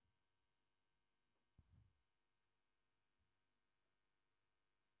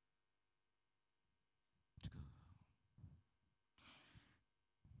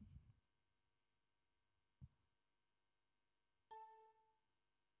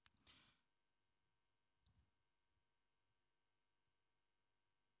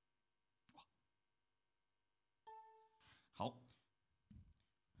好，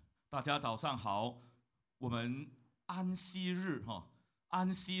大家早上好。我们安息日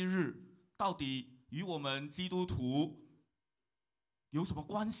安息日到底与我们基督徒有什么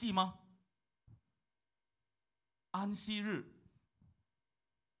关系吗？安息日、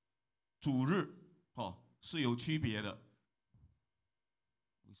主日是有区别的。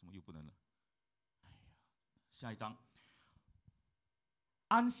为什么又不能了？下一章。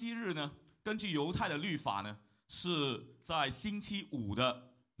安息日呢，根据犹太的律法呢，是在星期五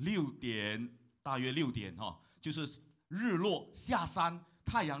的6点，大约6点就是日落下山、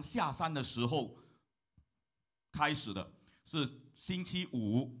太阳下山的时候开始的，是星期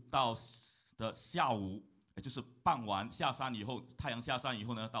五到的下午，也就是傍晚下山以后，太阳下山以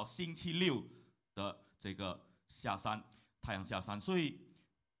后呢，到星期六的这个下山，太阳下山，所以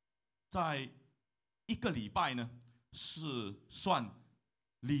在一个礼拜呢，是算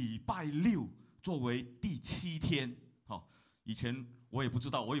礼拜六作为第7天。以前我也不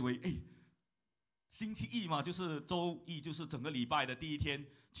知道，我以为星期一嘛，就是周一，就是整个礼拜的第1天。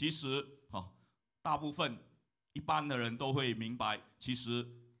其实大部分一般的人都会明白，其实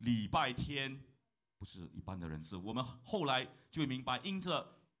礼拜天不是一般的人，是我们后来就会明白，因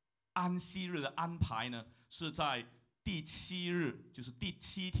着安息日的安排呢，是在第7日，就是第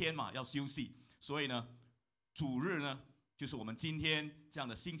7天嘛，要休息，所以呢，主日呢，就是我们今天这样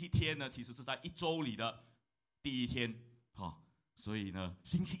的星期天呢，其实是在1周里的第1天，所以呢，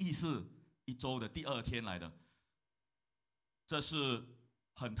星期一是1周的第2天来的。这是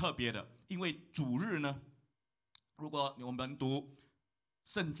很特别的，因为主日呢，如果我们读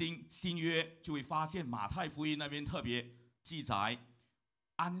圣经新约，就会发现马太福音那边特别记载，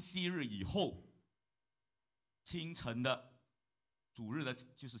安息日以后清晨的主日的，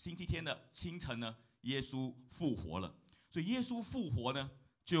就是星期天的清晨呢，耶稣复活了。所以耶稣复活呢，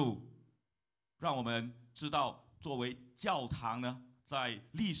就让我们知道，作为教堂呢，在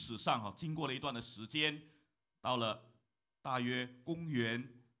历史上经过了一段的时间，到了大约公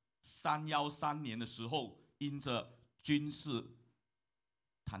元313年的时候，因着君士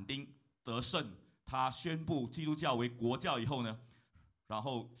坦丁得胜，他宣布基督教为国教以后呢，然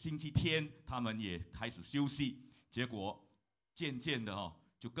后星期天他们也开始休息，结果渐渐的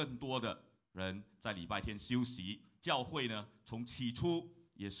就更多的人在礼拜天休息。教会呢，从起初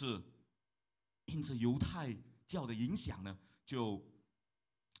也是因着犹太教的影响呢，就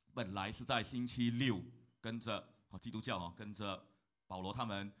本来是在星期六跟着基督教跟着保罗他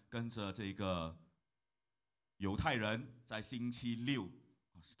们，跟着这个犹太人，在星期六，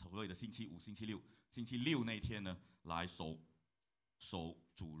所谓的星期五、星期六那天呢，来守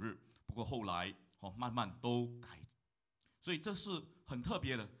主日。不过后来慢慢都改，所以这是很特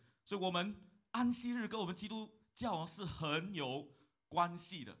别的。所以我们安息日跟我们基督教是很有关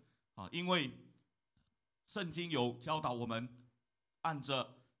系的因为圣经有教导我们按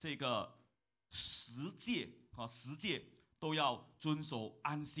着这个十诫都要遵守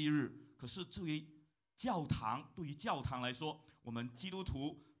安息日。可是对于教堂来说，我们基督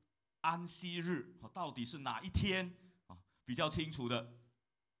徒安息日到底是哪一天比较清楚的，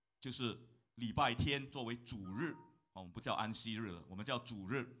就是礼拜天作为主日。我们不叫安息日了，我们叫主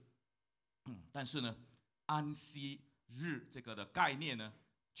日。但是呢，安息日这个的概念呢，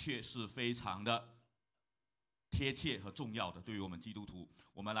却是非常的贴切和重要的，对于我们基督徒。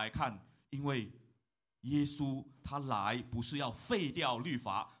我们来看，因为耶稣他来不是要废掉律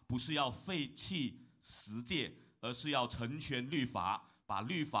法，不是要废弃十诫，而是要成全律法，把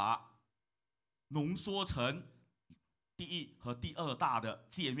律法浓缩成第1和第2大的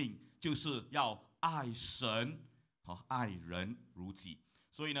诫命，就是要爱神和爱人如己。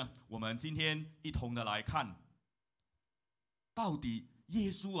所以呢，我们今天一同的来看，到底耶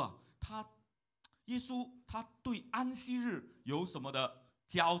稣他对安息日有什么的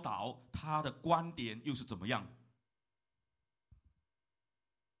教导，他的观点又是怎么样？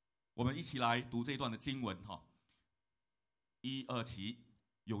我们一起来读这段的经文1、2期。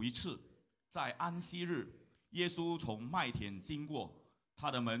有一次，在安息日，耶稣从麦田经过，他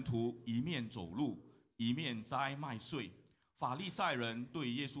的门徒一面走路，一面摘麦穗。法利赛人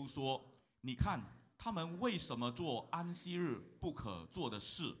对耶稣说：“你看，他们为什么做安息日不可做的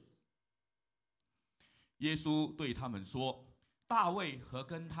事？”耶稣对他们说：“大卫和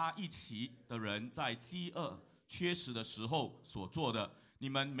跟他一起的人在饥饿缺食的时候所做的，你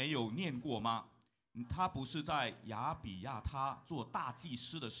们没有念过吗？他不是在亚比亚他做大祭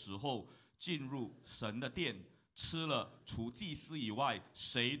司的时候，进入神的殿，吃了除祭司以外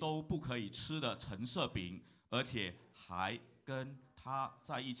谁都不可以吃的陈设饼，而且还跟他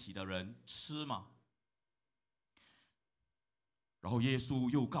在一起的人吃吗？”然后耶稣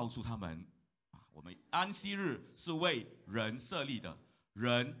又告诉他们，我们安息日是为人设立的，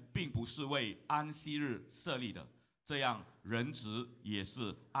人并不是为安息日设立的，这样人子也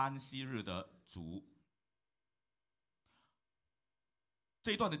是安息日的主。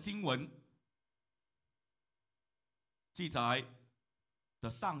这一段的经文记载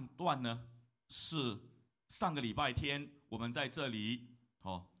的上段呢，是上个礼拜天我们在这里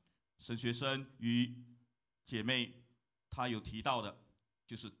神学生与姐妹她有提到的，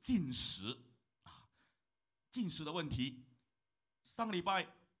就是禁食禁食的问题。上个礼拜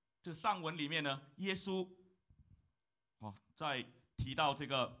这个上文里面呢，耶稣在提到这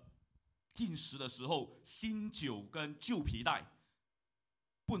个禁食的时候，新酒跟旧皮带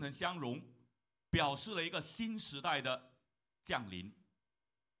不能相容，表示了一个新时代的降临。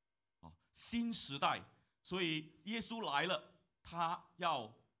新时代，所以耶稣来了，他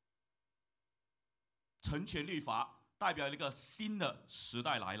要成全律法，代表一个新的时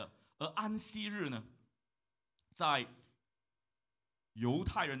代来了。而安息日呢，在犹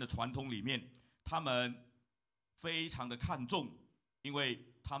太人的传统里面，他们非常的看重，因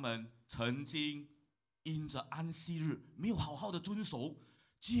为他们曾经因着安息日没有好好的遵守，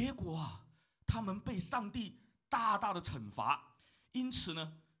结果他们被上帝大大的惩罚。因此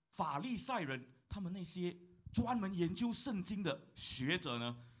呢，法利赛人他们那些专门研究圣经的学者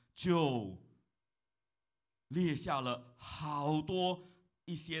呢，就列下了好多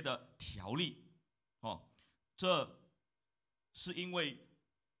一些的条例。这是因为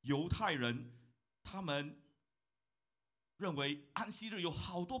犹太人他们认为安息日有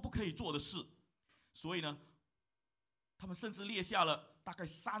好多不可以做的事，所以呢，他们甚至列下了大概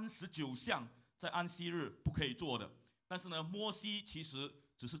39项在安息日不可以做的。但是呢，摩西其实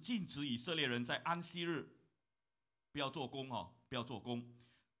只是禁止以色列人在安息日不要做工不要做工。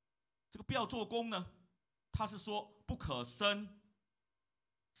这个不要做工呢，他是说不可生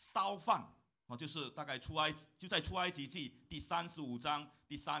烧饭，就是大概就在出埃及记第35章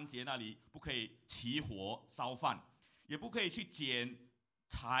第3节那里，不可以起火烧饭，也不可以去捡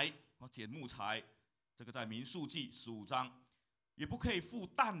柴捡木材，这个在民数记15章，也不可以付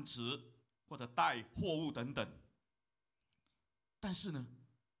担子或者带货物等等。但是呢，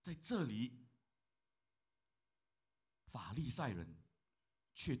在这里法利赛人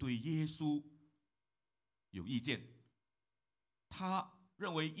却对耶稣有意见，他们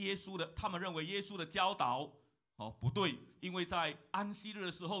认为耶稣的教导不对，因为在安息日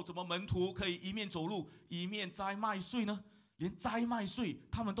的时候，怎么门徒可以一面走路一面摘麦穗呢？连摘麦穗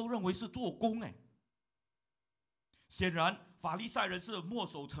他们都认为是做工显然法利赛人是墨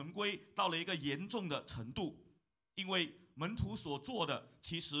守成规到了一个严重的程度，因为门徒所做的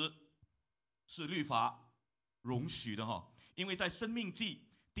其实是律法容许的因为在申命记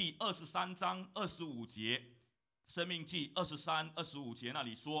第23章25节，申命记23、25节那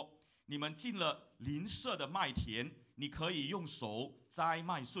里说，你们进了邻舍的麦田，你可以用手摘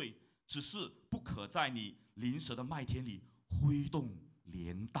麦穗，只是不可在你邻舍的麦田里挥动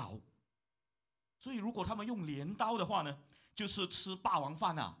镰刀。所以如果他们用镰刀的话呢，就是吃霸王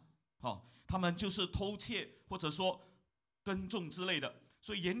饭他们就是偷窃或者说耕种之类的。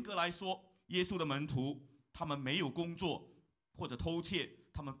所以严格来说，耶稣的门徒他们没有工作或者偷窃，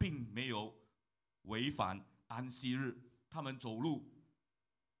他们并没有违反安息日，他们走路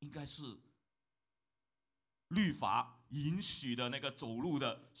应该是律法允许的那个走路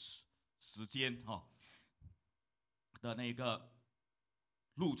的时间的那个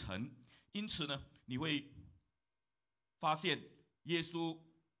路程。因此呢，你会发现耶稣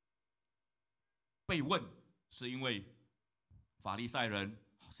被问，是因为法利赛人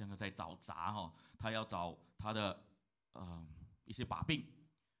好像在找茬他要找他的一些把柄，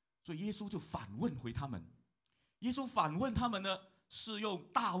所以耶稣就反问回他们。耶稣反问他们呢，是用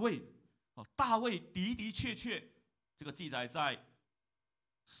大卫的确，这个记载在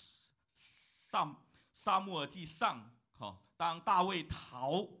撒母耳记上当大卫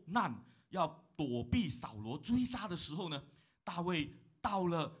逃难要躲避扫罗追杀的时候呢，大卫到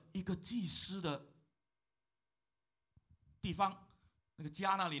了一个祭司的地方，那个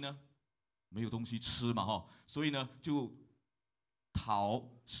家那里呢没有东西吃嘛所以呢就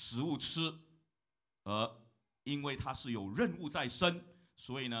讨食物吃，而因为他是有任务在身，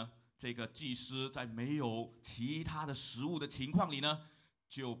所以呢这个祭司在没有其他的食物的情况里呢，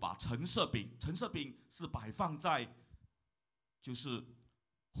就把陈设饼是摆放在就是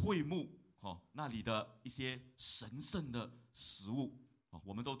会幕那里的一些神圣的食物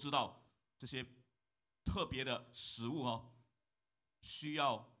我们都知道这些特别的食物需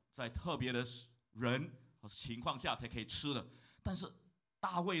要在特别的人和情况下才可以吃的。但是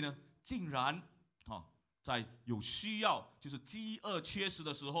大卫呢，竟然在有需要，就是饥饿缺食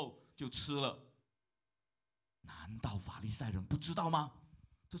的时候就吃了难道法利赛人不知道吗？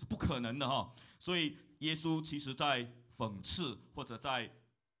这是不可能的哈。所以耶稣其实在讽刺或者在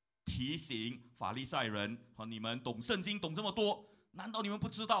提醒法利赛人：你们懂圣经懂这么多，难道你们不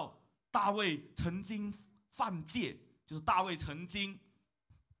知道大卫曾经犯戒？就是大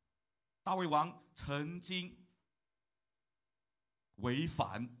卫王曾经违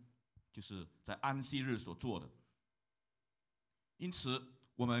反，就是在安息日所做的。因此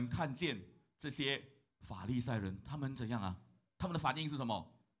我们看见这些法利赛人，他们怎样啊？他们的反应是什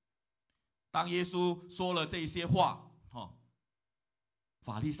么？当耶稣说了这些话，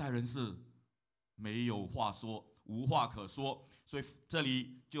法利赛人是没有话说，无话可说，所以这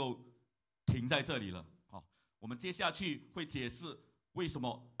里就停在这里了。我们接下去会解释为什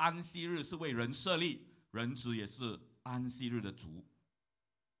么安息日是为人设立，人子也是安息日的主。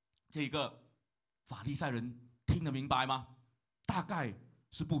这个法利赛人听得明白吗？大概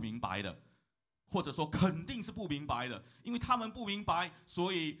是不明白的，或者说肯定是不明白的，因为他们不明白，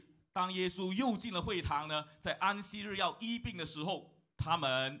所以当耶稣又进了会堂呢，在安息日要医病的时候，他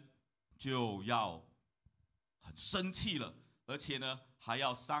们就要很生气了，而且呢还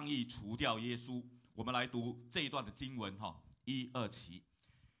要商议除掉耶稣。我们来读这一段的经文1、2节。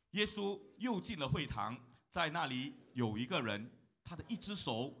耶稣又进了会堂，在那里有一个人，他的一只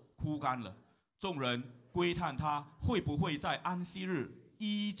手枯干了，众人窥探他会不会在安息日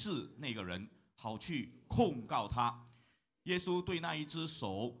医治那个人，好去控告他。耶稣对那一只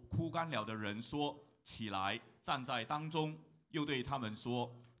手枯干了的人说：起来，站在当中。又对他们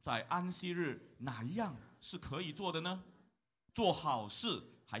说：在安息日哪一样是可以做的呢？做好事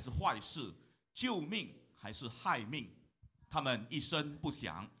还是坏事？救命还是害命？他们一声不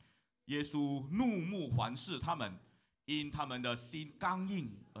响。耶稣怒目环视他们，因他们的心刚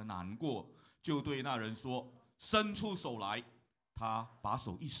硬而难过，就对那人说：伸出手来。他把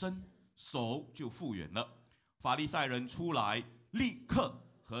手一伸，手就复原了。法利赛人出来，立刻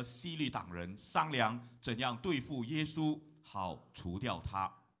和希律党人商量怎样对付耶稣，好除掉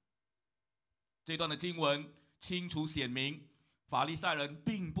他。这段的经文清楚显明，法利赛人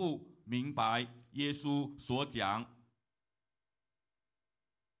并不明白耶稣所讲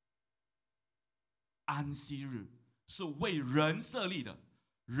安息日是为人设立的，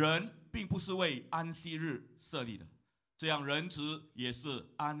人并不是为安息日设立的，这样人子也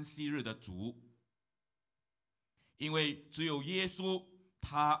是安息日的主。因为只有耶稣，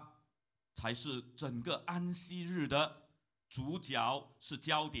他才是整个安息日的主角，是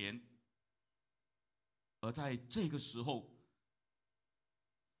焦点。而在这个时候，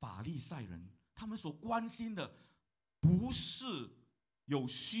法利赛人他们所关心的不是有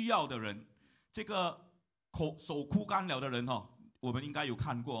需要的人。这个手枯干了的人我们应该有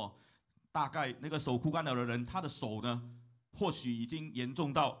看过大概那个手枯干了的人，他的手呢或许已经严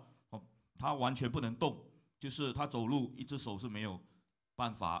重到他完全不能动，就是他走路一只手是没有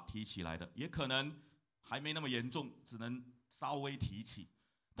办法提起来的，也可能还没那么严重，只能稍微提起。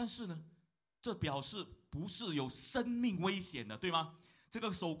但是呢，这表示不是有生命危险的，对吗？这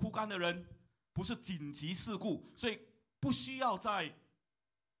个手枯干的人不是紧急事故，所以不需要在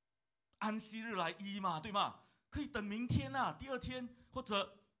安息日来医嘛，对吗？可以等明天啊，第二天或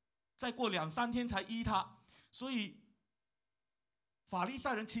者再过2、3天才医他。所以法利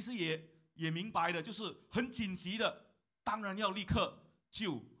赛人其实也明白的，就是很紧急的，当然要立刻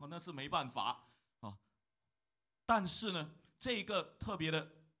救，那是没办法啊。但是呢，这个特别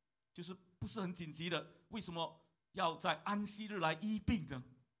的，就是不是很紧急的，为什么要在安息日来医病呢？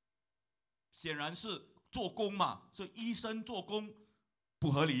显然是做工嘛，所以医生做工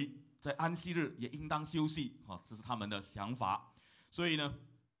不合理，在安息日也应当休息，这是他们的想法。所以呢，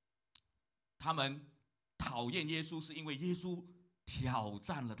他们讨厌耶稣，是因为耶稣挑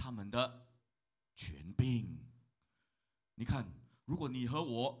战了他们的权柄。你看，如果你和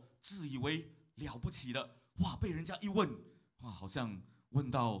我自以为了不起的，被人家一问，好像问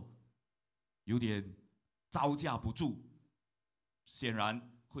到有点招架不住，显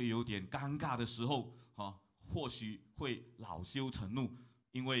然会有点尴尬的时候，或许会恼羞成怒，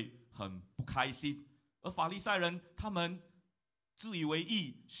因为很不开心。而法利赛人他们自以为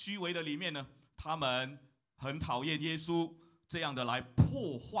义、虚伪的里面呢，他们很讨厌耶稣这样的来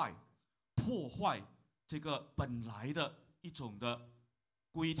破坏这个本来的一种的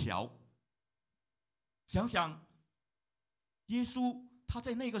规条。想想耶稣他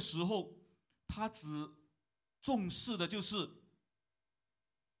在那个时候，他只重视的就是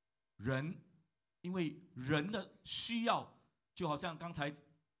人，因为人的需要，就好像刚才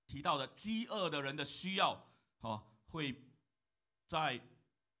提到的饥饿的人的需要，会在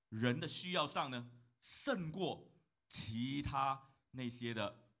人的需要上呢胜过其他那些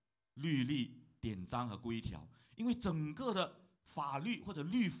的律例典章和规条。因为整个的法律或者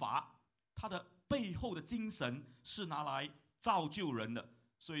律法，它的背后的精神是拿来造就人的，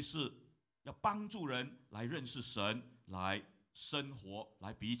所以是要帮助人来认识神，来生活，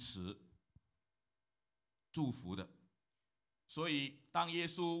来彼此祝福的。所以当耶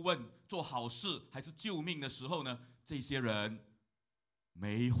稣问做好事还是救命的时候呢，这些人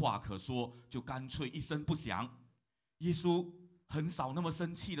没话可说，就干脆一声不响。耶稣很少那么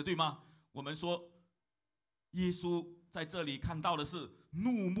生气的，对吗？我们说耶稣在这里看到的是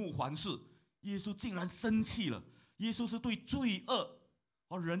怒目环视，耶稣竟然生气了。耶稣是对罪恶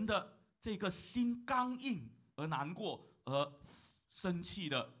和人的这个心刚硬而难过，而生气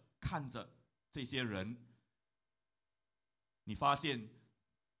的看着这些人。你发现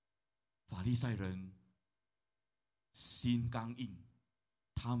法利赛人心刚硬，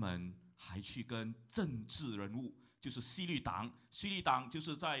他们还去跟政治人物，就是希律党，希律党就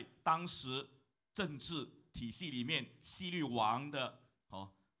是在当时政治体系里面希律王的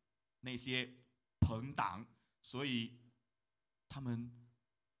那些朋党，所以他们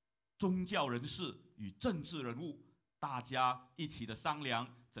宗教人士与政治人物大家一起的商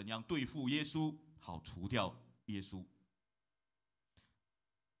量怎样对付耶稣，好除掉耶稣。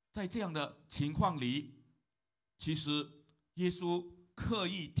在这样的情况里，其实耶稣刻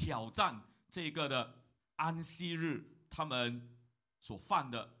意挑战这个的安息日他们所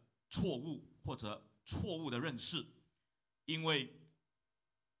犯的错误或者错误的认识，因为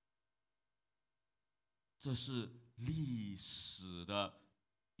这是历史的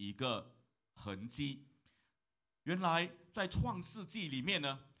一个痕迹。原来在创世纪里面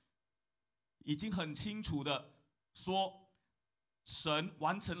呢，已经很清楚的说，神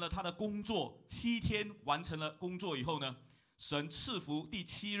完成了他的工作，7天完成了工作以后呢，神赐福第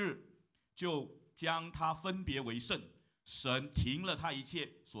7日，就将它分别为圣。神停了他一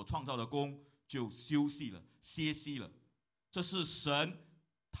切所创造的工，就休息了，歇息了。这是神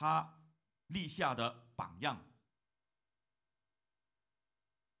他立下的榜样。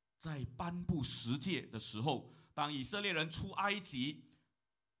在颁布十诫的时候，当以色列人出埃及，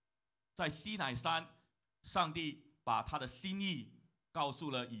在西乃山，上帝把他的心意告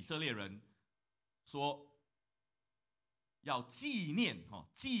诉了以色列人，说要纪念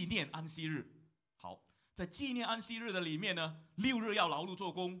安息日。好，在纪念安息日的里面呢，6日要劳碌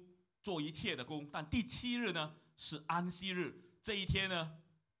做工，做一切的工，但第7日呢是安息日。这一天呢，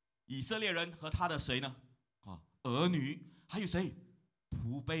以色列人和他的谁呢？儿女，还有谁？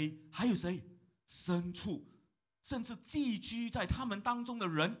仆婢，还有谁？牲畜，甚至寄居在他们当中的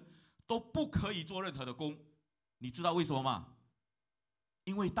人都不可以做任何的工。你知道为什么吗？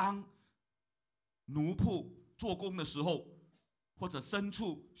因为当奴仆做工的时候，或者牲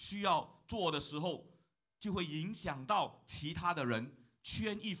畜需要做的时候，就会影响到其他的人，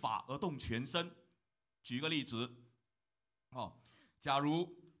牵一发而动全身。举个例子，假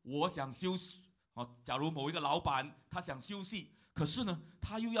如我想休息，假如某一个老板他想休息，可是呢，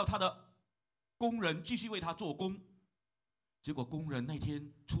他又要他的工人继续为他做工，结果工人那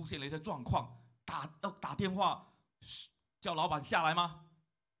天出现了一些状况，打电话叫老板下来吗？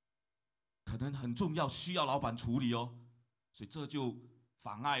可能很重要，需要老板处理哦，所以这就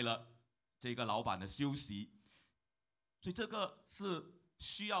妨碍了这个老板的休息。所以这个是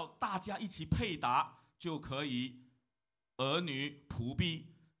需要大家一起配搭，就可以儿女、仆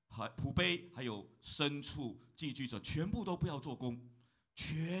婢还有牲畜、寄居者全部都不要做工，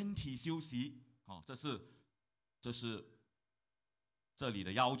全体休息。这是这里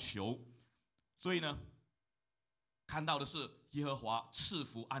的要求。所以呢，看到的是耶和华赐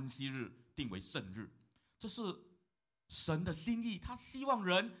福安息日，定为圣日，这是神的心意。他希望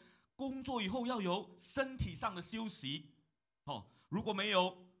人工作以后要有身体上的休息。如果没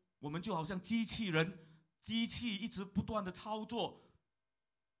有，我们就好像机器人，机器一直不断的操作，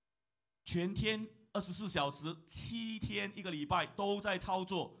全天24小时7天1个礼拜都在操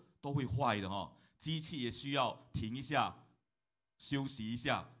作，都会坏的。机器也需要停一下，休息一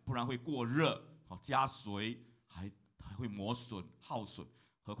下，不然会过热，加水还会磨损耗损，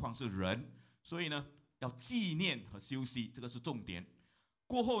何况是人。所以呢，要纪念和休息，这个是重点。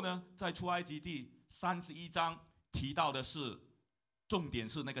过后呢，在出埃及第31章提到的是，重点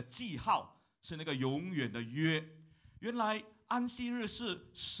是那个记号，是那个永远的约。原来安息日是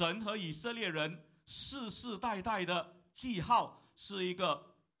神和以色列人世世代代的记号，是一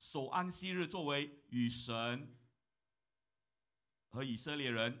个守安息日作为与神和以色列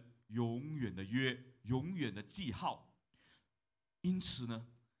人永远的约，永远的记号。因此呢，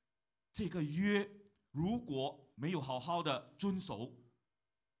这个约如果没有好好的遵守，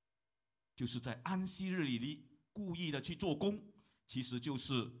就是在安息日里故意的去做工，其实就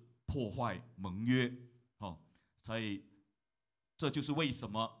是破坏盟约。所以这就是为什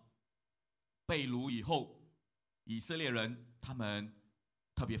么被掳以后，以色列人他们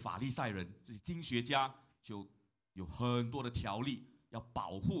特别法利赛人这些经学家就有很多的条例要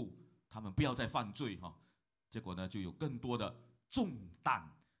保护他们不要再犯罪。结果呢就有更多的重担，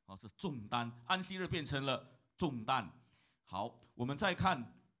是重担，安息日变成了重担。好，我们再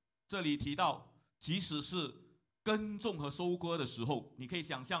看这里提到，即使是耕种和收割的时候，你可以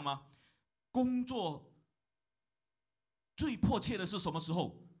想象吗？工作最迫切的是什么时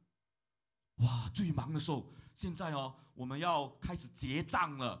候？哇，最忙的时候。现在我们要开始结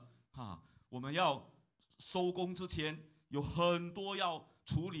账了，我们要收工之前有很多要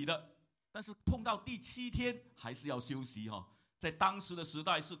处理的，但是碰到第7天还是要休息。在当时的时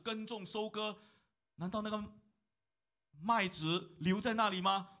代是耕种收割，难道那个麦子留在那里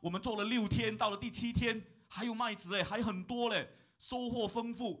吗？我们做了6天，到了第7天还有麦子还很多嘞，收获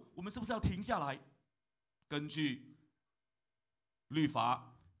丰富，我们是不是要停下来？根据律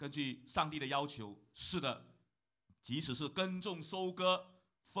法，根据上帝的要求，是的，即使是耕种收割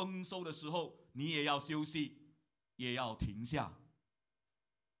丰收的时候，你也要休息，也要停下，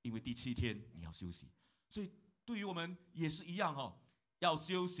因为第7天你要休息。所以对于我们也是一样，要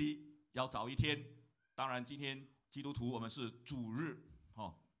休息，要找一天。当然今天基督徒我们是主日，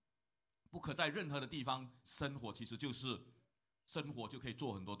不可在任何的地方生火，其实就是生火就可以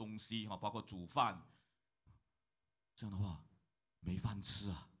做很多东西，包括煮饭。这样的话没饭吃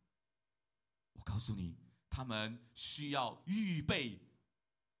啊！我告诉你，他们需要预备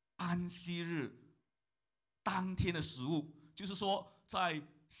安息日当天的食物，就是说在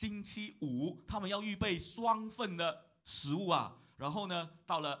星期5他们要预备双份的食物啊，然后呢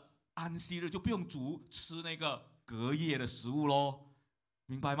到了安息日就不用煮吃那个隔夜的食物咯，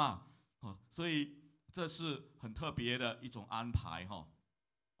明白吗？所以这是很特别的一种安排。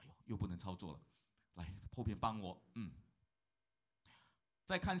哎呦，又不能操作了，来后边帮我。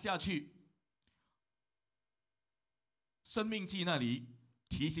再看下去，申命记那里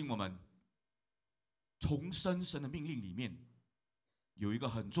提醒我们，重生神的命令里面有一个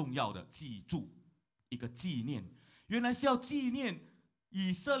很重要的记住，一个纪念，原来是要纪念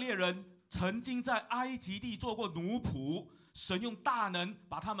以色列人曾经在埃及地做过奴仆，神用大能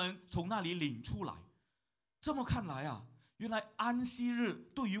把他们从那里领出来。这么看来啊，原来安息日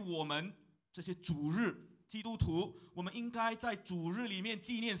对于我们这些主日基督徒，我们应该在主日里面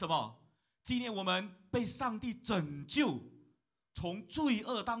纪念什么？纪念我们被上帝拯救，从罪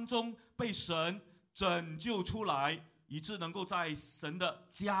恶当中被神拯救出来，以致能够在神的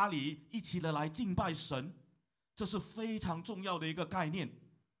家里一起的来敬拜神。这是非常重要的一个概念。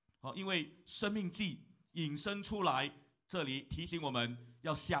因为生命记引申出来，这里提醒我们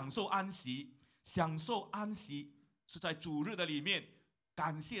要享受安息。享受安息是在主日的里面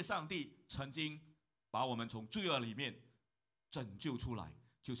感谢上帝曾经把我们从罪恶里面拯救出来，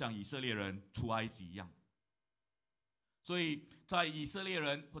就像以色列人出埃及一样。所以在以色列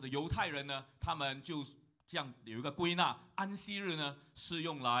人或者犹太人呢，他们就这样有一个归纳，安息日呢是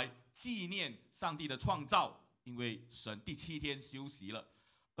用来纪念上帝的创造，因为神第7天休息了，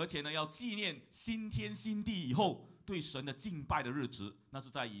而且呢要纪念新天新地以后对神的敬拜的日子，那是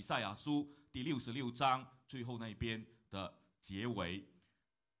在以赛亚书第66章最后那边的结尾。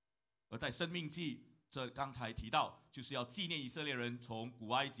而在申命记，这刚才提到，就是要纪念以色列人从古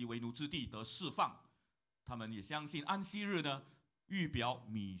埃及为奴之地得释放。他们也相信安息日呢，预表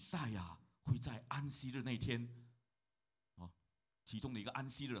弥赛亚会在安息日那天，其中的一个安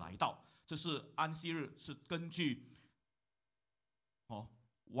息日来到。这是安息日是根据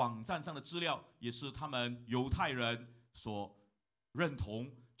网站上的资料，也是他们犹太人所认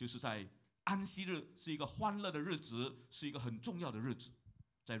同，就是在安息日是一个欢乐的日子，是一个很重要的日子，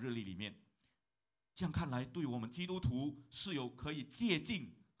在日历里面。这样看来，对我们基督徒是有可以借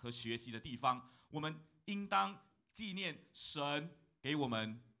鉴和学习的地方。我们应当纪念神给我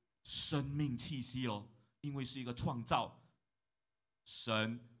们生命气息咯，因为是一个创造，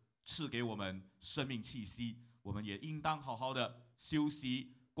神赐给我们生命气息，我们也应当好好的休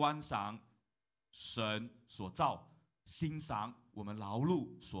息，观赏神所造，欣赏我们劳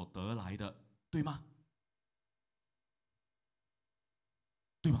碌所得来的，对吗？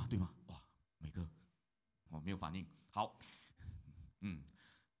对吗？对吗？哇，每个没有反应。好，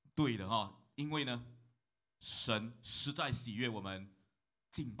对的因为呢，神实在喜悦我们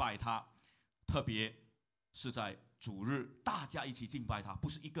敬拜他，特别是在主日，大家一起敬拜他，不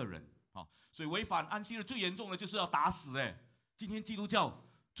是一个人所以违反安息日最严重的就是要打死。今天基督教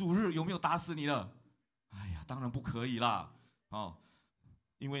主日有没有打死你了？哎呀，当然不可以啦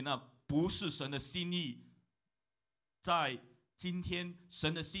因为那不是神的心意。在今天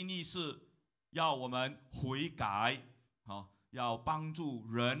神的心意是要我们悔改，要帮助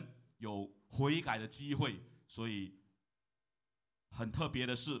人有悔改的机会。所以很特别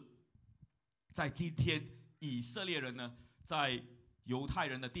的是，在今天以色列人呢，在犹太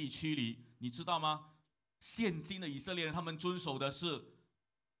人的地区里，你知道吗？现今的以色列人他们遵守的是，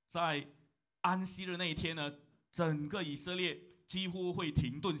在安息日那一天呢，整个以色列几乎会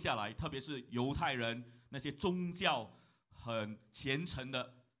停顿下来，特别是犹太人那些宗教很虔诚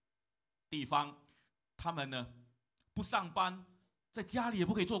的地方，他们呢不上班，在家里也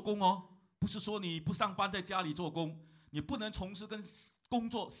不可以做工哦。不是说你不上班在家里做工，你不能从事跟工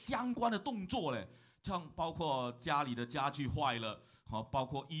作相关的动作嘞，像包括家里的家具坏了，包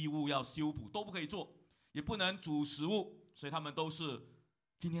括衣物要修补都不可以做，也不能煮食物。所以他们都是，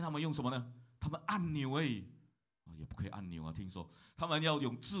今天他们用什么呢？他们按钮也不可以按钮啊，听说他们要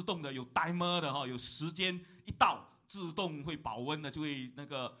用自动的，有 timer 的有时间一到自动会保温的，就会那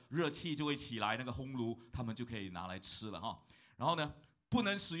个热气就会起来，那个烘炉他们就可以拿来吃了然后呢，不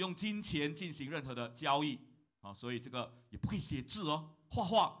能使用金钱进行任何的交易所以这个也不可以写字画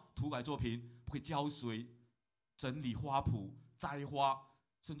画、涂改作品，不可以浇水、整理花圃、栽花，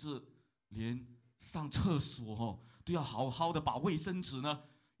甚至连上厕所都要好好的把卫生纸呢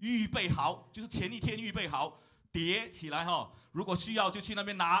预备好，就是前一天预备好，叠起来如果需要就去那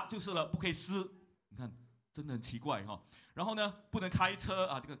边拿就是了，不可以撕。你看，真的很奇怪然后呢，不能开车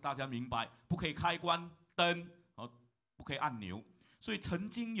这个大家明白，不可以开关灯不可以按钮。所以曾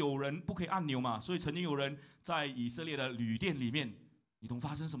经有人不可以按钮嘛，所以曾经有人在以色列的旅店里面，你懂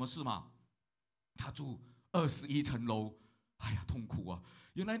发生什么事吗？他住21层楼，哎呀，痛苦啊！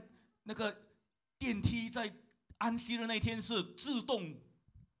原来那个电梯在安息日那天是自动，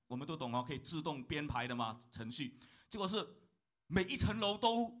我们都懂可以自动编排的嘛程序，结果是每一层楼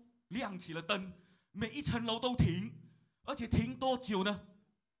都亮起了灯，每一层楼都停，而且停多久呢？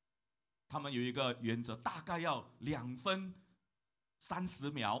他们有一个原则，大概要2分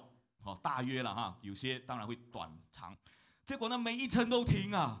30秒，大约了有些当然会短长。结果呢，每一层都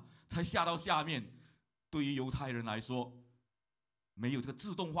停才下到下面。对于犹太人来说，没有这个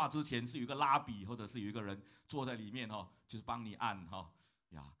自动化之前，是有一个拉比或者是有一个人坐在里面就是帮你按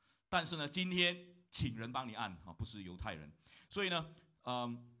但是呢，今天请人帮你按不是犹太人。所以呢，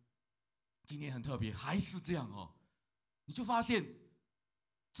今天很特别，还是这样你就发现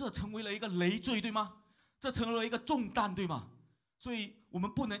这成为了一个累赘，对吗？这成为了一个重担，对吗？所以我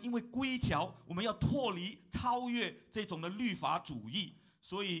们不能因为规条，我们要脱离、超越这种的律法主义。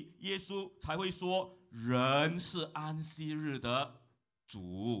所以耶稣才会说，人是安息日的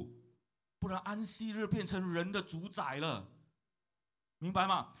主，不然安息日变成人的主宰了，明白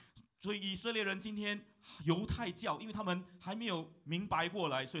吗？所以以色列人今天犹太教，因为他们还没有明白过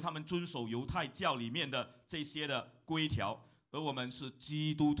来，所以他们遵守犹太教里面的这些的规条，而我们是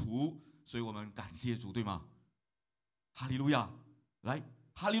基督徒，所以我们感谢主，对吗？哈利路亚！来，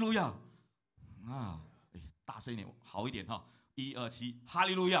哈利路亚！大声一点，好一点1、2、7，哈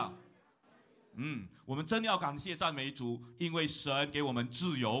利路亚！我们真的要感谢赞美主，因为神给我们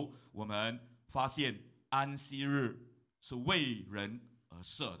自由，我们发现安息日是为人而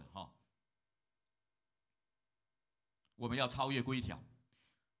设的我们要超越规条，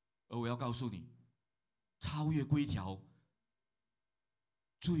而我要告诉你，超越规条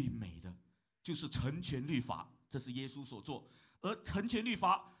最美的就是成全律法，这是耶稣所做。而成全律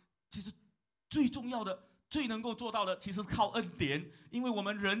法其实最重要的、最能够做到的，其实是靠恩典，因为我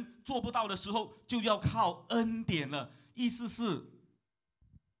们人做不到的时候，就要靠恩典了。意思是，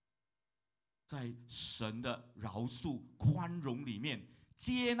在神的饶恕、宽容里面，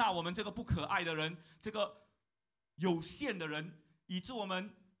接纳我们这个不可爱的人，这个有限的人，以致我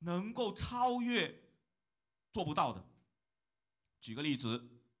们能够超越做不到的。举个例子，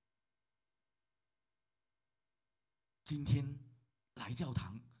今天来教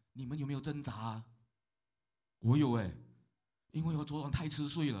堂，你们有没有挣扎我有因为我昨晚太迟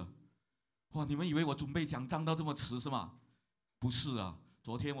睡了。你们以为我准备讲章到这么迟是吗？不是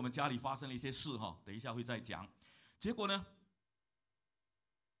昨天我们家里发生了一些事等一下会再讲。结果呢，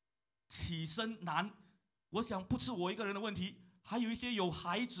起身难，我想不是我一个人的问题，还有一些有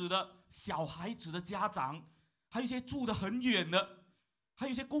孩子的小孩子的家长，还有一些住得很远的，还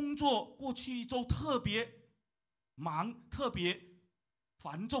有一些工作过去一周特别忙、特别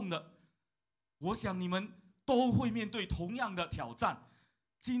繁重的，我想你们都会面对同样的挑战。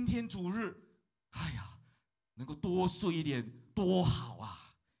今天主日，能够多睡一点多好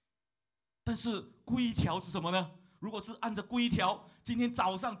啊！但是规条是什么呢？如果是按照规条，今天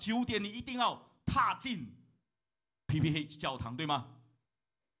早上9点你一定要踏进 PPH 教堂，对吗？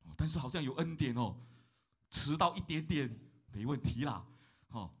但是好像有恩典迟到一点点没问题啦，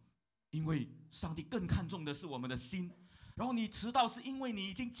因为上帝更看重的是我们的心。然后你迟到是因为你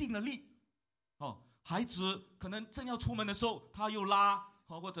已经尽了力，孩子可能正要出门的时候，他又拉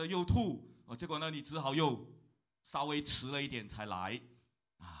或者又吐，结果呢，你只好又稍微迟了一点才来，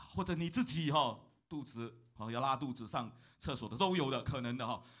或者你自己肚子要拉肚子上厕所的都有的可能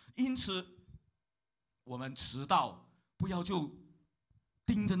的因此，我们迟到不要就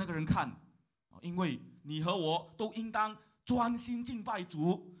盯着那个人看，因为你和我都应当专心敬拜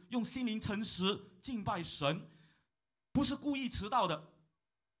主，用心灵诚实敬拜神，不是故意迟到的。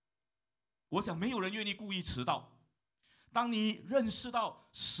我想没有人愿意故意迟到。当你认识到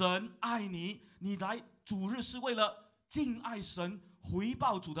神爱你，你来主日是为了敬爱神，回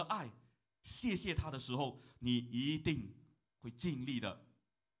报主的爱，谢谢他的时候，你一定会尽力的，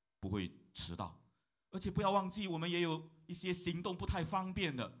不会迟到。而且不要忘记，我们也有一些行动不太方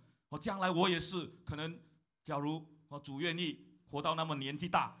便的。将来我也是可能，假如主愿意活到那么年纪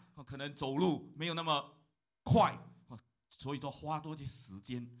大，可能走路没有那么快，所以都花多些时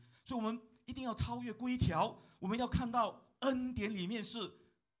间。所以我们一定要超越规条，我们要看到恩典里面是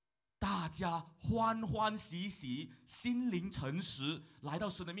大家欢欢喜喜、心灵诚实来到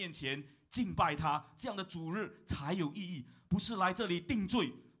神的面前敬拜他，这样的主日才有意义。不是来这里定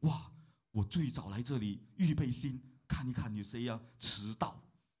罪，哇，我最早来这里预备心，看一看有谁要迟到，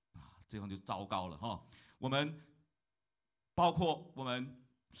这样就糟糕了我们包括我们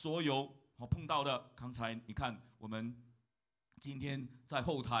所有碰到的，刚才你看我们今天在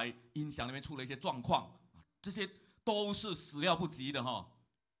后台音响那边出了一些状况，这些都是始料不及的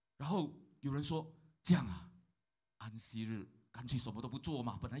然后有人说，这样安息日干脆什么都不做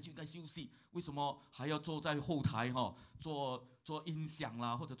嘛，本来就应该休息，为什么还要坐在后台做音响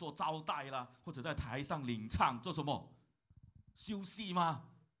啦，或者做招待啦，或者在台上领唱，做什么？休息吗？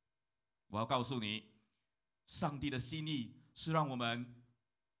我要告诉你，上帝的心意是让我们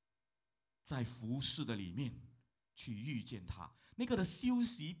在服事的里面去遇见他。那个的休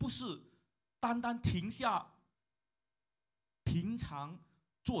息不是单单停下平常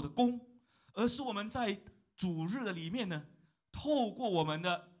做的工，而是我们在主日的里面呢，透过我们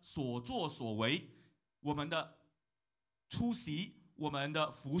的所作所为，我们的出席，我们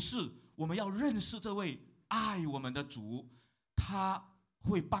的服事，我们要认识这位爱我们的主，他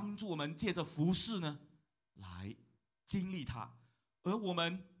会帮助我们借着服事呢来经历他，而我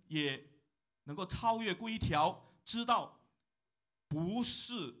们也能够超越规条，知道不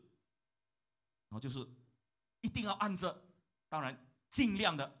是，然后就是一定要按着，当然尽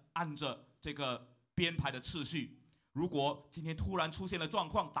量的按着这个编排的次序。如果今天突然出现了状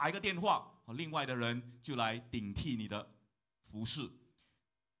况，打一个电话，另外的人就来顶替你的服事。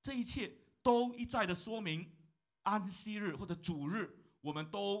这一切都一再的说明，安息日或者主日，我们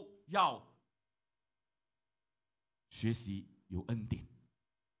都要学习有恩典，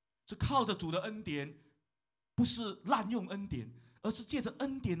是靠着主的恩典，不是滥用恩典，而是借着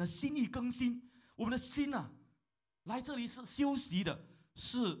恩典的心意更新。我们的心来这里是休息的，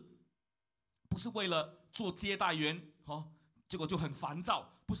不是为了做接待员结果就很烦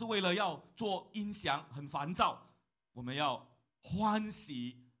躁，不是为了要做音响很烦躁，我们要欢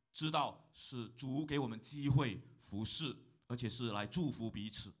喜知道是主给我们机会服侍，而且是来祝福彼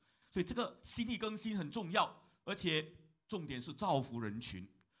此。所以这个心意更新很重要，而且重点是造福人群。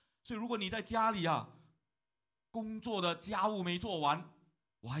所以如果你在家里工作的家务没做完，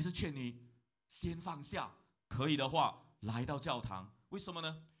我还是劝你先放下，可以的话来到教堂。为什么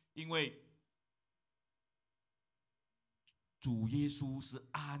呢？因为主耶稣是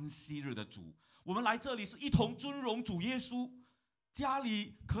安息日的主，我们来这里是一同尊荣主耶稣。家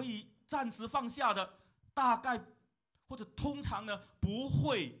里可以暂时放下的，大概或者通常呢不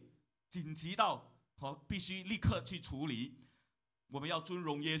会紧急到必须立刻去处理。我们要尊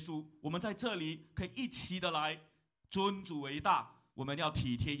荣耶稣，我们在这里可以一起的来尊主为大，我们要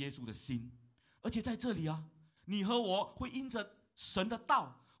体贴耶稣的心。而且在这里你和我会因着神的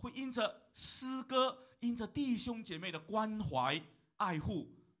道，会因着诗歌，因着弟兄姐妹的关怀爱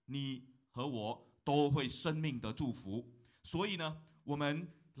护，你和我都会生命的祝福。所以呢，我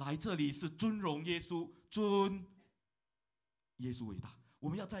们来这里是尊荣耶稣，尊耶稣为大。我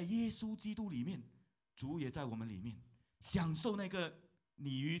们要在耶稣基督里面，主也在我们里面，享受那个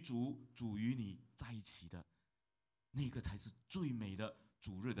你与主，主与你在一起的那个才是最美的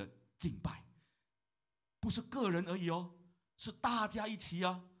主日的敬拜。不是个人而已是大家一起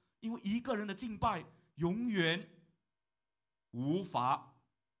因为一个人的敬拜永远无法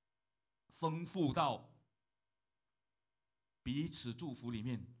丰富到彼此祝福里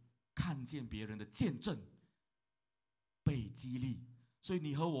面看见别人的见证被激励。所以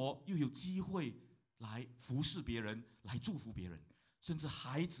你和我又有机会来服侍别人，来祝福别人，甚至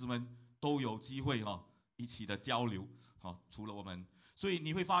孩子们都有机会一起的交流。除了我们，所以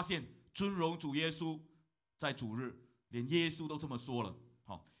你会发现尊荣主耶稣，在主日连耶稣都这么说了。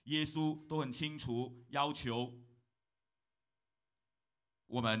耶稣都很清楚要求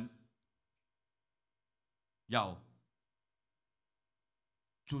我们要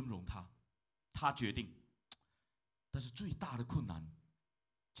尊荣他，他决定。但是最大的困难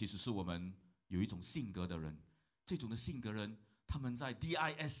其实是我们有一种性格的人，这种的性格人，他们在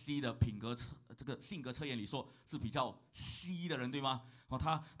DISC 的品格这个性格测验里说是比较 C 的人，对吗？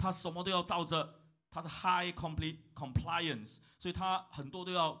他什么都要照着，他是 High Compliance， 所以他很多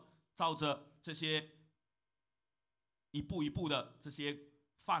都要照着这些一步一步的这些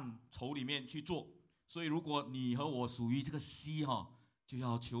范畴里面去做。所以如果你和我属于这个 C 就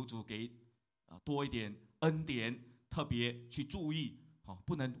要求主给多一点恩典，特别去注意，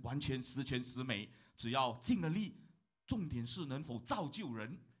不能完全十全十美，只要尽了力，重点是能否造就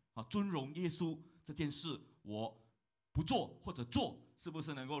人，尊荣耶稣这件事，我不做或者做，是不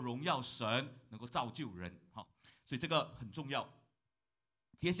是能够荣耀神，能够造就人？所以这个很重要。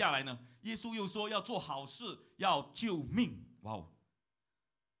接下来呢，耶稣又说要做好事，要救命。哇哦，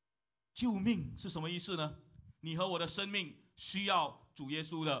救命是什么意思呢？你和我的生命需要主耶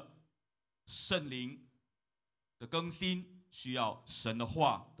稣的圣灵的更新，需要神的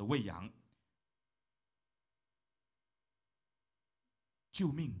话的喂养。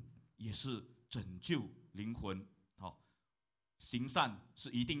救命也是拯救灵魂。行善是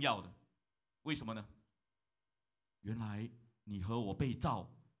一定要的，为什么呢？原来你和我被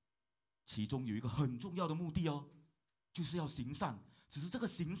造，其中有一个很重要的目的就是要行善。只是这个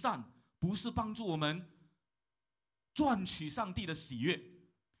行善不是帮助我们赚取上帝的喜悦，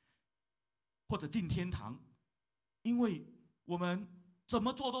或者进天堂，因为我们怎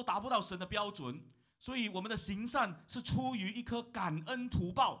么做都达不到神的标准，所以我们的行善是出于一颗感恩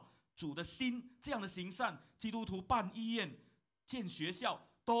图报主的心。这样的行善，基督徒办医院、建学校，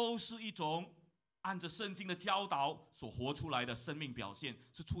都是一种按着圣经的教导所活出来的生命表现，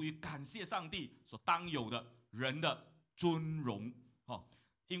是出于感谢上帝所当有的人的尊荣。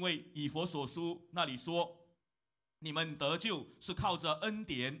因为以弗所书那里说，你们得救是靠着恩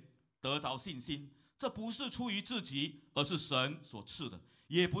典得着信心，这不是出于自己，而是神所赐的，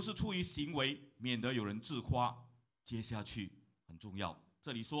也不是出于行为，免得有人自夸。接下去很重要，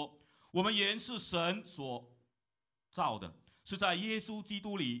这里说我们原是神所造的，是在耶稣基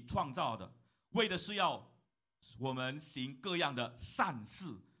督里创造的，为的是要我们行各样的善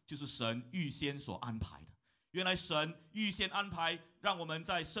事，就是神预先所安排的。原来神预先安排，让我们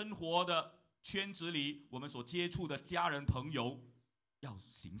在生活的圈子里，我们所接触的家人朋友要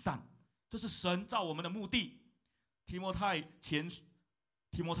行善，这是神造我们的目的。提摩太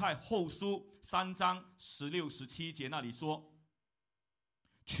后书3章16、17节那里说，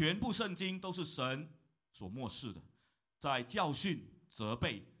全部圣经都是神所默示的，在教训、责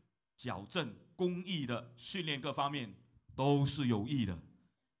备、矫正、公义的训练各方面都是有益的。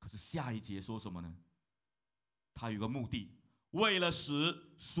可是下一节说什么呢？他有个目的，为了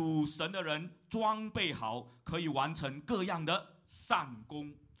使属神的人装备好，可以完成各样的善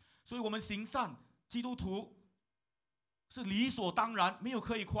功。所以我们行善，基督徒是理所当然，没有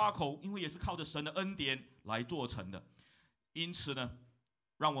可以夸口，因为也是靠着神的恩典来做成的。因此呢，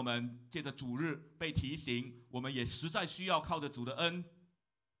让我们借着主日被提醒，我们也实在需要靠着主的恩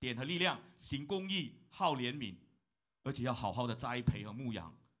典和力量，行公义、好怜悯，而且要好好的栽培和牧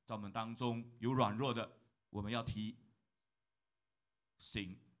养。在我们当中有软弱的，我们要提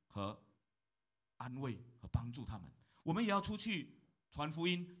醒和安慰和帮助他们。我们也要出去传福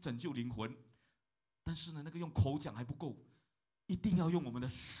音，拯救灵魂。但是呢，那个用口讲还不够，一定要用我们的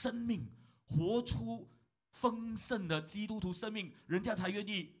生命活出丰盛的基督徒生命，人家才愿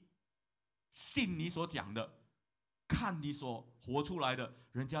意信你所讲的，看你所活出来的，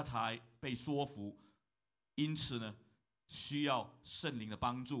人家才被说服。因此呢，需要圣灵的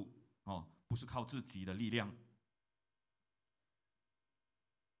帮助不是靠自己的力量。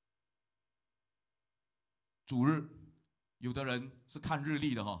主日，有的人是看日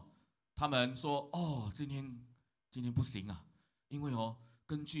历的他们说今天不行啊，因为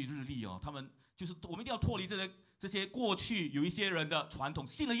根据日历他们就是我们一定要脱离这些过去有一些人的传统，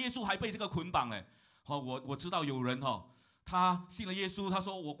信了耶稣还被这个捆绑我知道有人他信了耶稣，他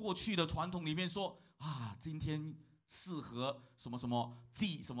说我过去的传统里面说今天适合什么什么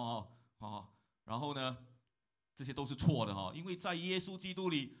祭什么然后呢，这些都是错的因为在耶稣基督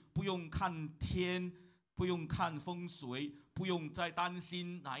里，不用看天，不用看风水，不用再担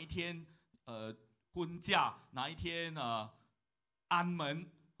心哪一天婚嫁，哪一天安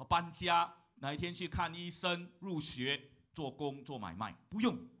门搬家，哪一天去看医生、入学、做工、做买卖，不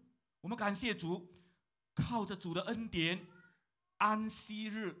用。我们感谢主，靠着主的恩典，安息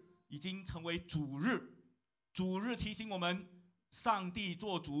日已经成为主日。主日提醒我们，上帝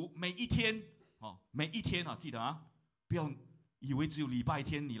做主，每一天每一天记得啊，不要以为只有礼拜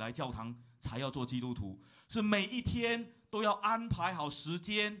天你来教堂才要做基督徒，是每一天都要安排好时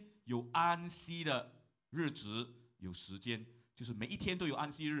间，有安息的日子，有时间，就是每一天都有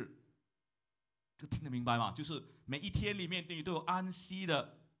安息日。这听得明白吗？就是每一天里面你都有安息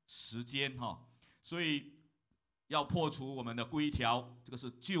的时间所以要破除我们的规条，这个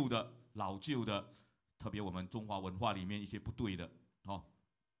是旧的、老旧的，特别我们中华文化里面一些不对的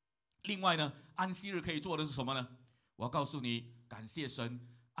另外呢，安息日可以做的是什么呢？我要告诉你，感谢神，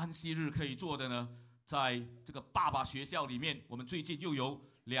安息日可以做的呢，在这个爸爸学校里面，我们最近又有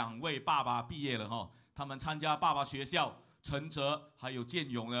2位爸爸毕业了他们参加爸爸学校，陈哲还有建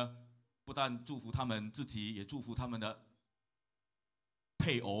勇呢，不但祝福他们自己，也祝福他们的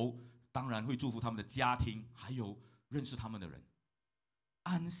配偶，当然会祝福他们的家庭，还有认识他们的人。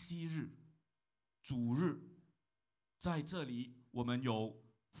安息日、主日，在这里我们有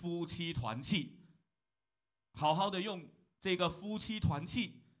夫妻团契，好好的用这个夫妻团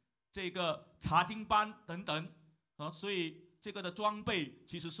契，这个查经班等等所以这个的装备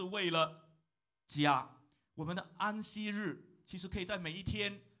其实是为了家。我们的安息日其实可以在每一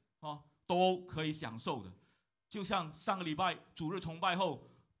天都可以享受的。就像上个礼拜主日崇拜后，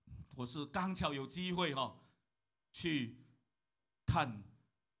我是刚巧有机会去看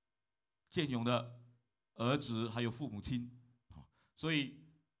建勇的儿子还有父母亲所以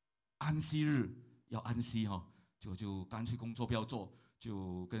安息日要安息就干脆工作不要做，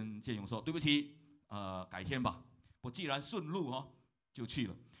就跟建勇说对不起，改天吧。我既然顺路就去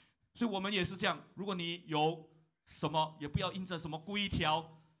了。所以我们也是这样，如果你有什么，也不要因着什么规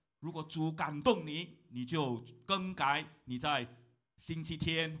条，如果主感动你，你就更改你在星期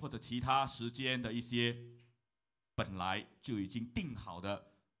天或者其他时间的一些本来就已经定好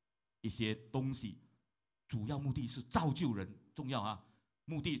的一些东西。主要目的是造就人，重要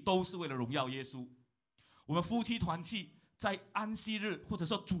目的都是为了荣耀耶稣。我们夫妻团契在安息日或者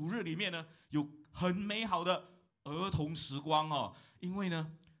说主日里面呢，有很美好的儿童时光因为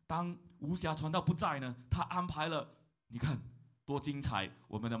呢，当无暇传道不在呢，他安排了，你看多精彩！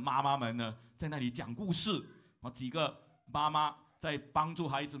我们的妈妈们呢，在那里讲故事几个妈妈在帮助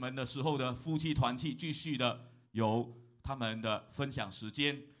孩子们的时候的夫妻团契，继续的有他们的分享时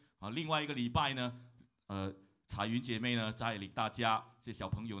间另外一个礼拜呢，彩云姐妹呢，在领大家这些小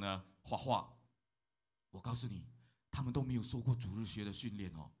朋友呢画画。我告诉你，他们都没有受过主日学的训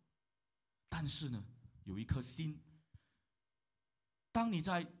练但是呢，有一颗心。当你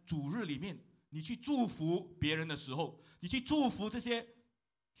在主日里面，你去祝福别人的时候，你去祝福这些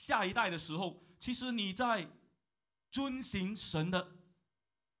下一代的时候，其实你在遵行神的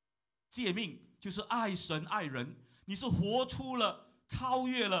诫命，就是爱神爱人。你是活出了、超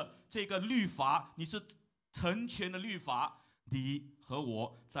越了这个律法，你是成全了律法。你和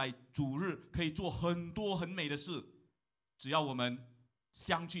我在主日可以做很多很美的事，只要我们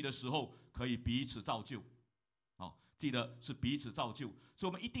相聚的时候可以彼此造就记得是彼此造就。所以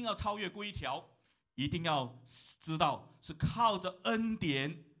我们一定要超越规条，一定要知道是靠着恩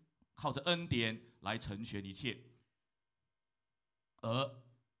典，靠着恩典来成全一切。而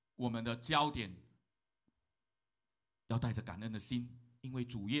我们的焦点要带着感恩的心，因为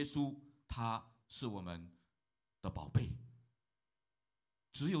主耶稣他是我们的宝贝。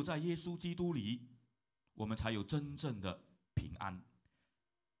只有在耶稣基督里，我们才有真正的平安。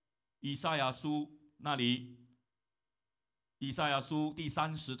以赛亚书那里，以赛亚书第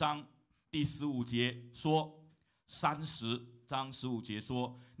30章第15节说，30章15节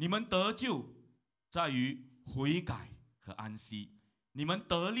说，你们得救在于悔改和安息，你们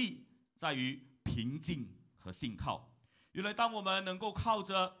得力在于平静和信靠。原来当我们能够靠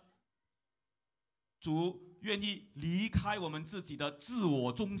着主，愿意离开我们自己的自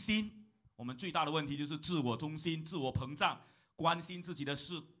我中心，我们最大的问题就是自我中心、自我膨胀，关心自己的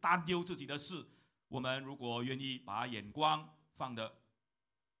事，担忧自己的事。我们如果愿意把眼光放的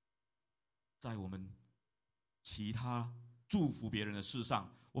在我们其他祝福别人的事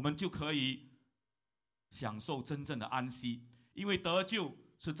上，我们就可以享受真正的安息。因为得救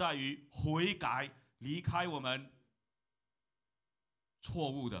是在于悔改，离开我们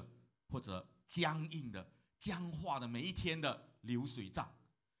错误的或者僵硬的、僵化的每一天的流水账。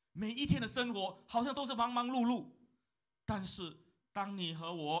每一天的生活好像都是忙忙碌碌，但是当你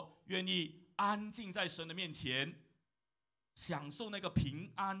和我愿意安静在神的面前，享受那个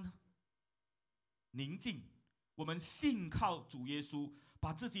平安、宁静，我们信靠主耶稣，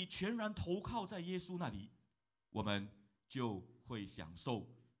把自己全然投靠在耶稣那里，我们就会享受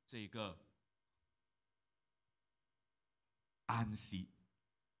这个安息。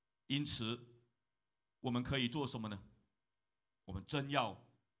因此我们可以做什么呢？我们真要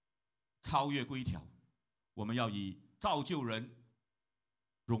超越规条，我们要以造就人、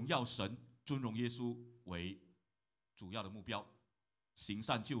荣耀神、尊荣耶稣为主要的目标，行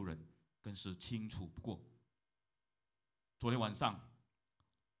善救人更是清楚不过。昨天晚上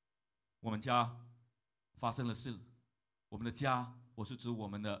我们家发生了事，我们的家，我是指我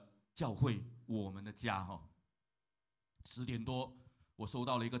们的教会，我们的家10点多我收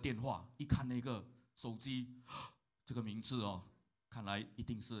到了一个电话，一看那个手机，这个名字看来一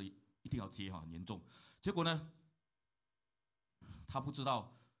定要接很严重。结果呢，他不知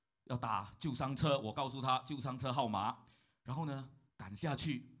道要打救伤车，我告诉他救伤车号码，然后呢赶下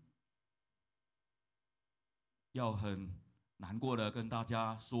去，要很难过的跟大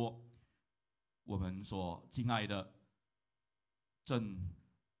家说，我们所敬爱的郑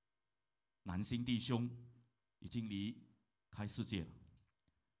南星弟兄已经离开世界了。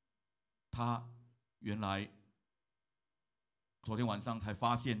他原来昨天晚上才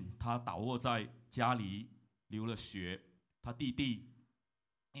发现他倒卧在家里流了血，他弟弟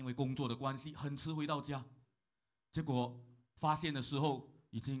因为工作的关系很迟回到家，结果发现的时候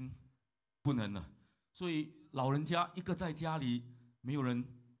已经不能了，所以老人家一个在家里没有人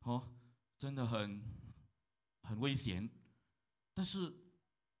真的很危险。但是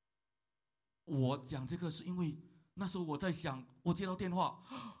我讲这个是因为那时候我在想，我接到电话，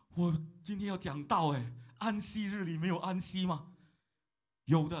我今天要讲道安息日里没有安息吗？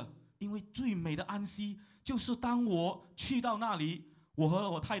有的，因为最美的安息就是当我去到那里，我和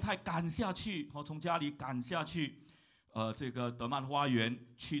我太太赶下去，从家里赶下去，这个德曼花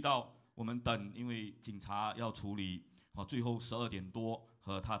园，去到我们等，因为警察要处理，最后12点多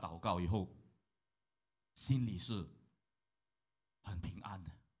和他祷告以后，心里是很平安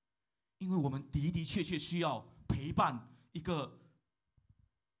的，因为我们的确需要陪伴一个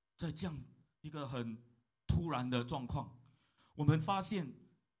在这样一个很突然的状况。我们发现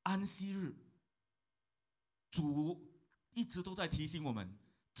安息日，主一直都在提醒我们，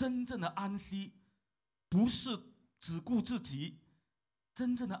真正的安息不是只顾自己，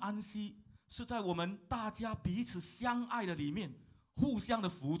真正的安息是在我们大家彼此相爱的里面，互相的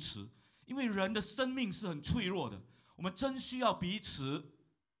扶持。因为人的生命是很脆弱的，我们真需要彼此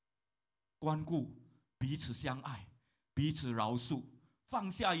关顾，彼此相爱，彼此饶恕，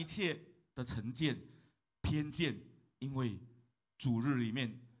放下一切的成见、偏见。因为主日里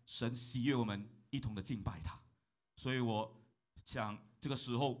面，神喜悦我们一同的敬拜他，所以我想这个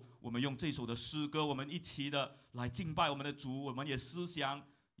时候，我们用这首的诗歌，我们一起的来敬拜我们的主。我们也思想，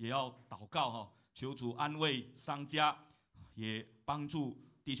也要祷告求主安慰商家，也帮助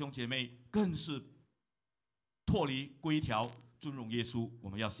弟兄姐妹，更是脱离规条，尊荣耶稣。我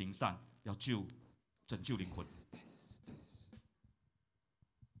们要行善，要拯救灵魂。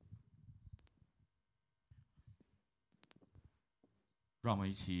让我们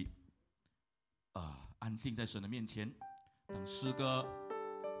一起安静在神的面前，等诗歌。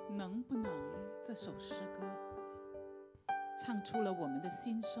能不能这首诗歌唱出了我们的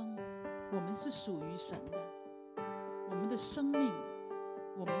心声？我们是属于神的，我们的生命，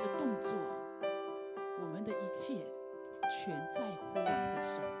我们的动作，我们的一切全在乎我们的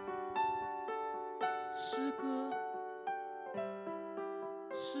神。诗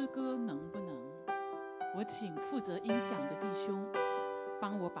歌能不能？我请负责音响的弟兄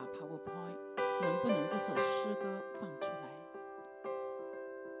帮我把 PowerPoint 能不能这首诗歌放出来。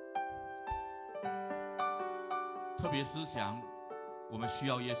特别思想，我们需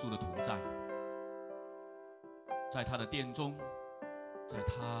要耶稣的同在，在他的殿中，在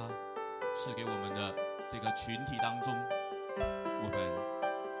他赐给我们的这个群体当中，我们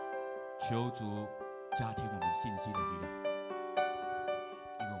求主加添我们信心的力量，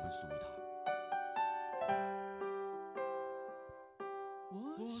因为我们属于他。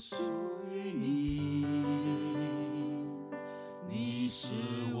我属于你，你是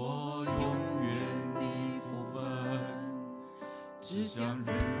我永远的福分，只想日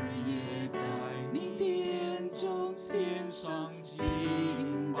夜在你殿中献上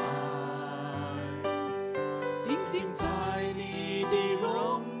敬拜，定睛在你的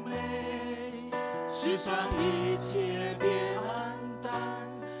荣美，世上一切别黯淡，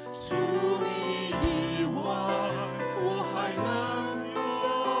除你以外我还能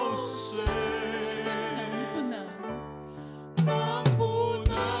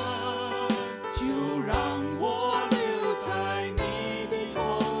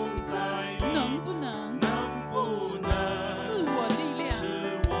能不能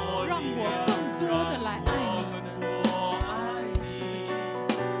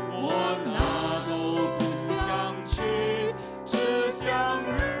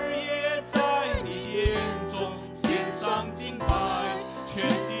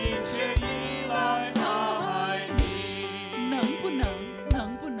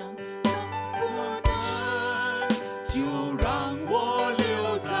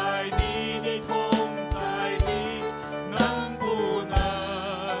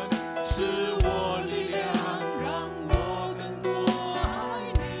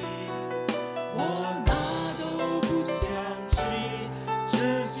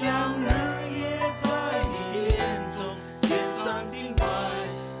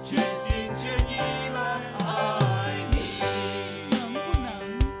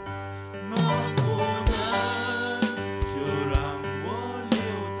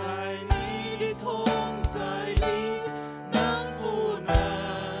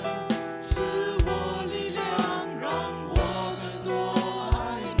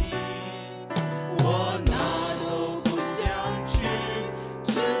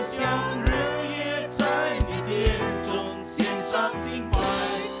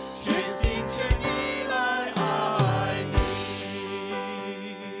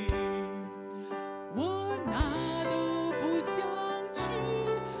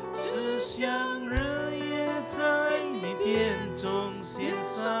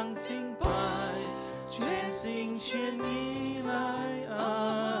上敬拜，全心全意来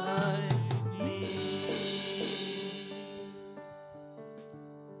爱你。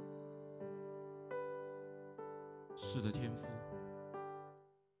是的，天父，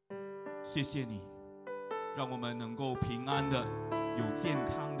谢谢你，让我们能够平安的、有健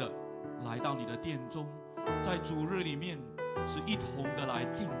康的来到你的殿中，在主日里面是一同的来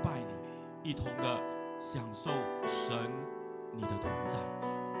敬拜你，一同的享受神你的同在，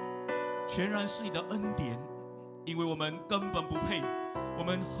全然是你的恩典，因为我们根本不配，我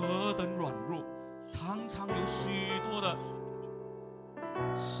们何等软弱，常常有许多的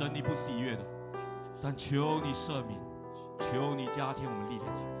神你不喜悦的，但求你赦免，求你加添我们力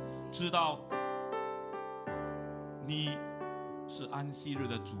量，知道你是安息日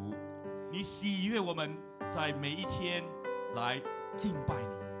的主，你喜悦我们在每一天来敬拜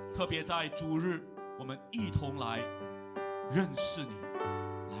你，特别在主日，我们一同来认识你，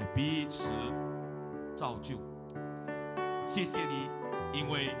来彼此造就。谢谢你，因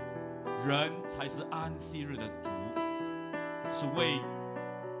为人才是安息日的主，是为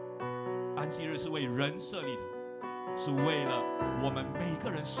安息日是为人设立的，是为了我们每个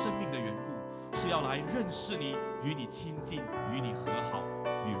人生命的缘故，是要来认识你，与你亲近，与你和好，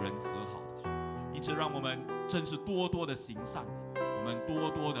与人和好的。因此，让我们真是多多的行善，我们多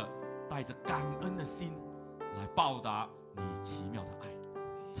多的带着感恩的心来报答你奇妙的爱，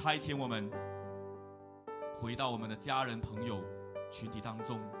差遣我们回到我们的家人朋友群体当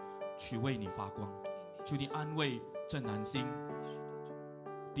中去为你发光。求你安慰郑南星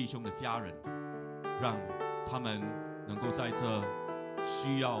弟兄的家人，让他们能够在这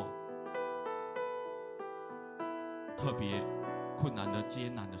需要特别困难的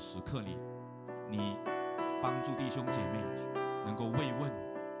艰难的时刻里，你帮助弟兄姐妹能够慰问、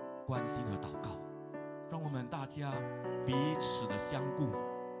关心和祷告，让我们大家彼此的相顾，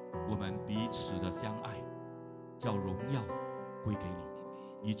我们彼此的相爱，叫荣耀归给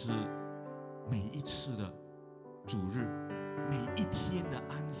你，以致每一次的主日，每一天的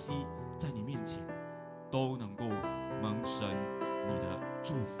安息，在你面前都能够蒙神你的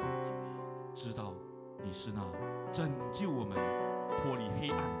祝福，知道你是那拯救我们脱离黑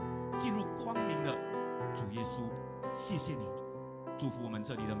暗进入光明的主耶稣。谢谢你，祝福我们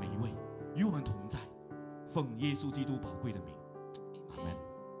这里的每一位，与我们同在，奉耶稣基督宝贵的名，阿们。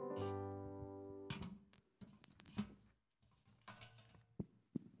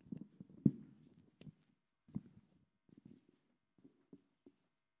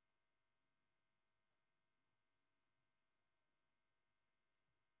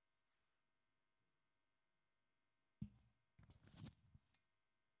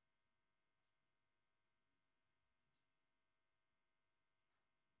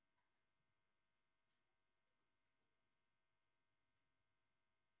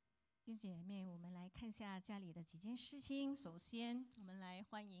弟兄姐妹，我们来看一下家里的几件事情。首先，我们来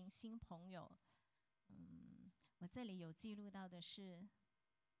欢迎新朋友。我这里有记录到的是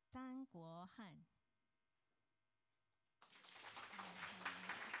张国汉，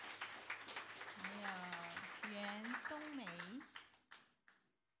还有袁冬梅，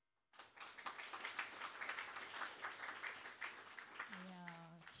还有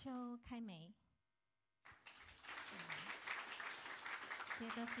邱开梅。这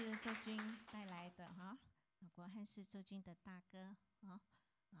些都是周军带来的哈，国汉是周军的大哥啊。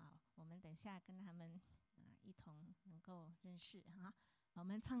我们等下跟他们一同能够认识哈。我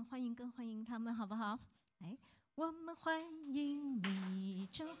们唱欢迎歌，欢迎他们好不好？来，我们欢迎你，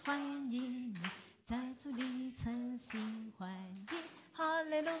真欢迎你，在主里诚心欢迎，哈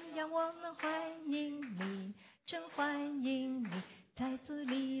利路亚！我们欢迎你，真欢迎你，在主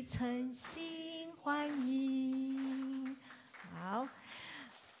里诚心欢迎。好。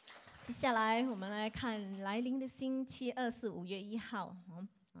接下来我们来看来临的星期二是5月1号，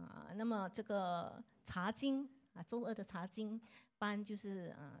那么这个查经周二的查经班就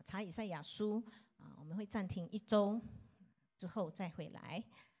是查以赛亚书我们会暂停1周之后再回来。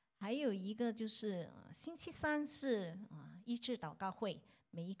还有一个就是星期3是医治祷告会，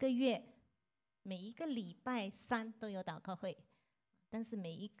每一个礼拜3都有祷告会，但是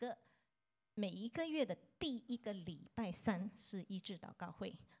每一个月的第1个礼拜3是医治祷告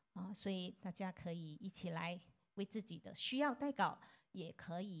会。所以大家可以一起来为自己的需要代祷，也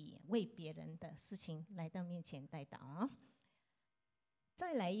可以为别人的事情来到面前代祷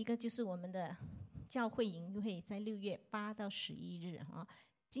再来一个就是我们的教会营会在6月8到11日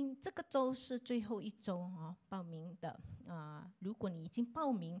这个周是最后1周报名的如果你已经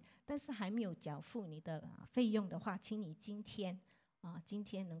报名，但是还没有缴付你的费用的话，请你今天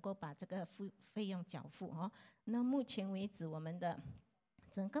能够把这个费用缴付那目前为止我们的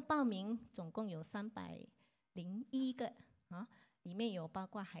整个报名总共有301个啊，里面有包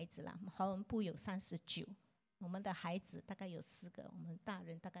括孩子啦，华文部有39，我们的孩子大概有4个，我们大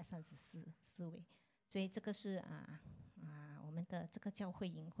人大概34位，所以这个是我们的这个教会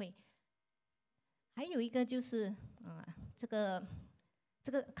营会。还有一个就是这个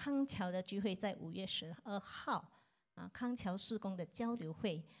康桥的聚会在5月12号康桥事工的交流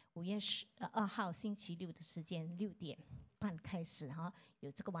会，5月12号星期六的时间6点半开始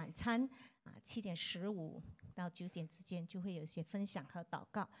有这个晚餐7点15到9点之间就会有一些分享和祷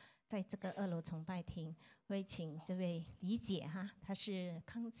告，在这个2楼崇拜厅会请这位李姐她是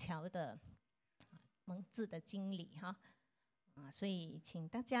康桥的蒙自的经理所以请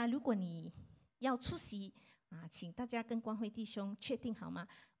大家，如果你要出席请大家跟光辉弟兄确定好吗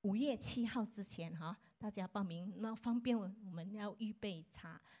？5月7号之前大家报名，那方便我们要预备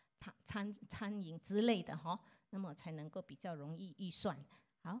餐饮之类的那么才能够比较容易预算。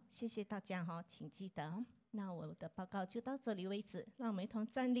好，谢谢大家请记得。那我的报告就到这里为止，让我们一同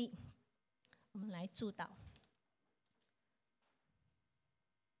站立，我们来祝祷。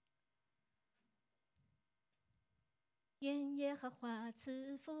愿耶和华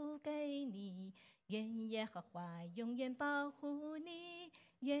赐福给你，愿耶和华永远保护你，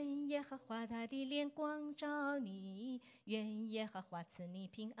愿耶和华他的脸光照你，愿耶和华赐你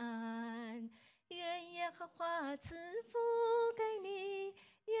平安，愿耶和华赐福给你，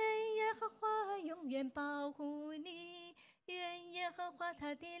愿耶和华永远保护你，愿耶和华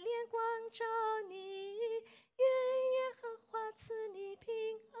他的脸光照你，愿耶和华赐你平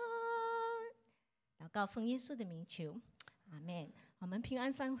安。祷告奉耶稣的名求，阿们。我们平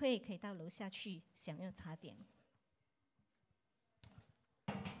安散会，可以到楼下去享用茶点。